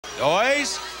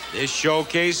Boys, this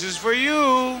showcase is for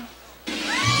you.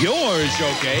 Your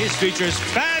showcase features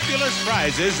fabulous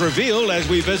prizes revealed as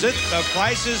we visit the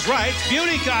Price is Right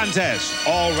beauty contest,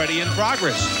 already in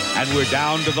progress. And we're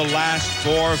down to the last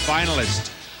 4 finalists.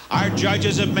 Our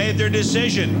judges have made their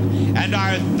decision, and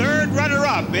our third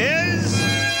runner-up is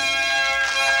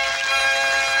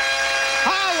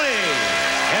Holly,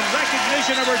 in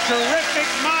recognition of her terrific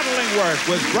modeling work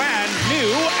with brand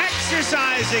new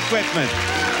exercise equipment.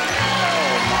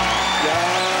 Oh, my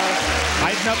God.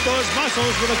 Tighten up those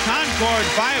muscles with a Concord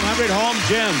 500 home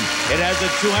gym. It has a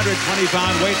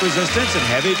 220-pound weight resistance and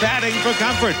heavy padding for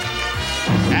comfort.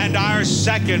 And our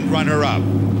second runner-up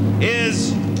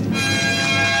is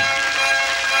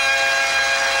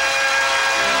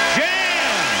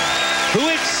who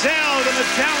excelled in the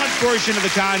talent portion of the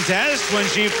contest when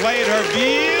she played her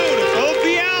beautiful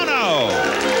piano.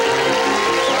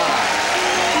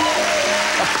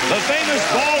 The famous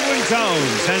Baldwin tone,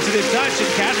 sensitive touch, and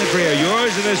cabinetry are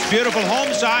yours in this beautiful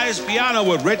home-sized piano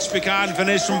with rich pecan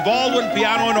finish from Baldwin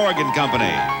Piano and Organ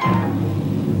Company.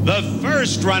 The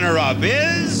first runner-up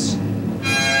is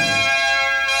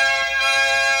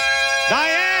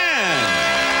Diane.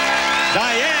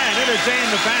 Diane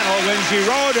entertained the panel when she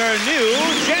rode her new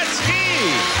jet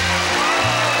ski.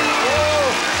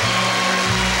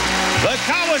 The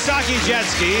Kawasaki jet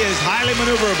ski is highly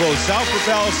maneuverable,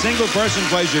 self-propelled, single-person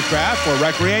pleasure craft for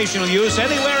recreational use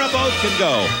anywhere a boat can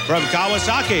go. From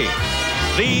Kawasaki,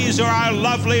 these are our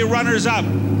lovely runners-up.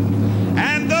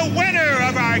 And the winner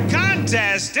of our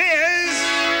contest is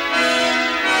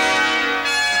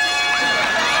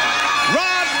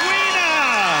Rodweena.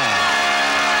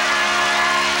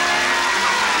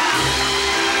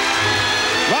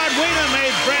 Rodweena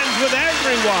made friends with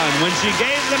everyone when she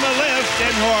gave them a lift in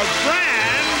her brand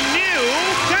new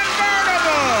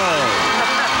convertible.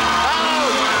 Oh,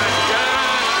 my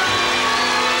God.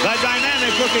 The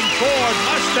dynamic-looking Ford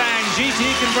Mustang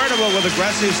GT convertible with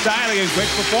aggressive styling and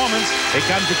quick performance. It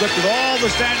comes equipped with all the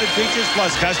standard features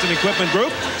plus custom equipment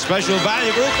group, special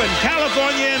value group, and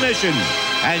California emission.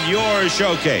 And your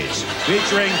showcase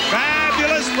featuring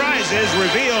fabulous prizes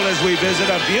revealed as we visit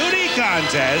a beauty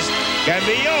contest can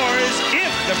be yours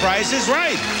if the price is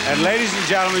right. And ladies and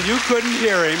gentlemen, you couldn't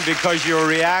hear him because your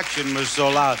reaction was so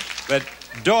loud. But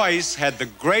Doyce had the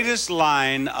greatest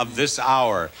line of this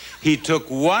hour. He took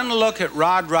one look at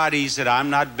Roddy. He said, "I'm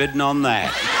not bidding on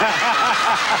that."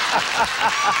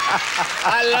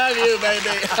 I love you,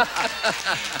 baby.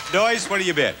 Doyce, what do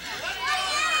you bid?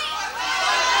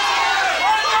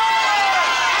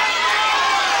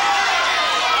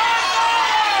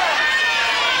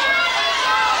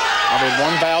 I bid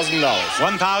 $1,000.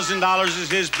 $1,000 is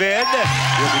his bid.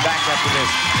 We'll be back after this.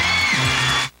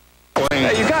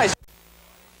 Hey, you guys.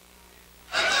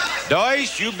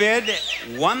 Doyce, you bid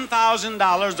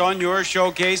 $1,000 on your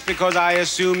showcase because I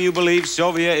assume you believe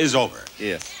Sylvia is over.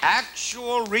 Yes.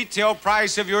 Actual retail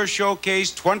price of your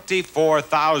showcase,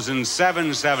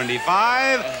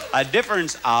 $24,775. A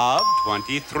difference of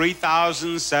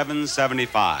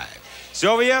 $23,775.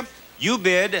 Sylvia, you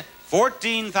bid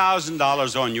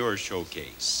 $14,000 on your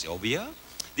showcase. Sylvia,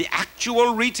 the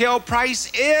actual retail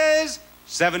price is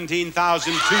 $17,217.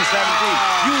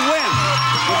 You win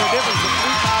with a difference of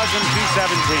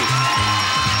 $3,217.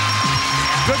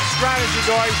 Good strategy,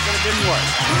 Doyce, but it didn't work.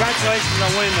 Congratulations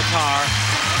on winning the car.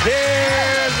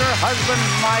 Here's her husband,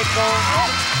 Michael.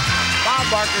 Bob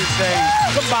Barker saying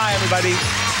goodbye, everybody.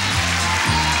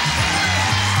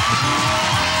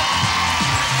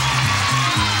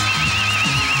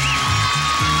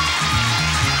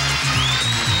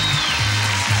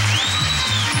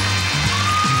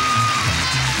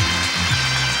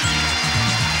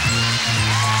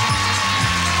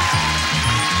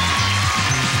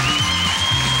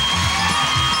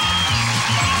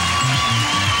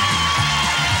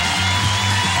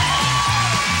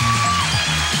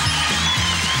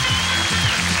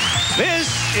 This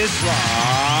is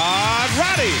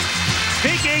Roddy,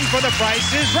 speaking for The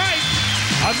Price is Right,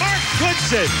 a Mark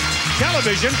Goodson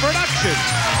television production.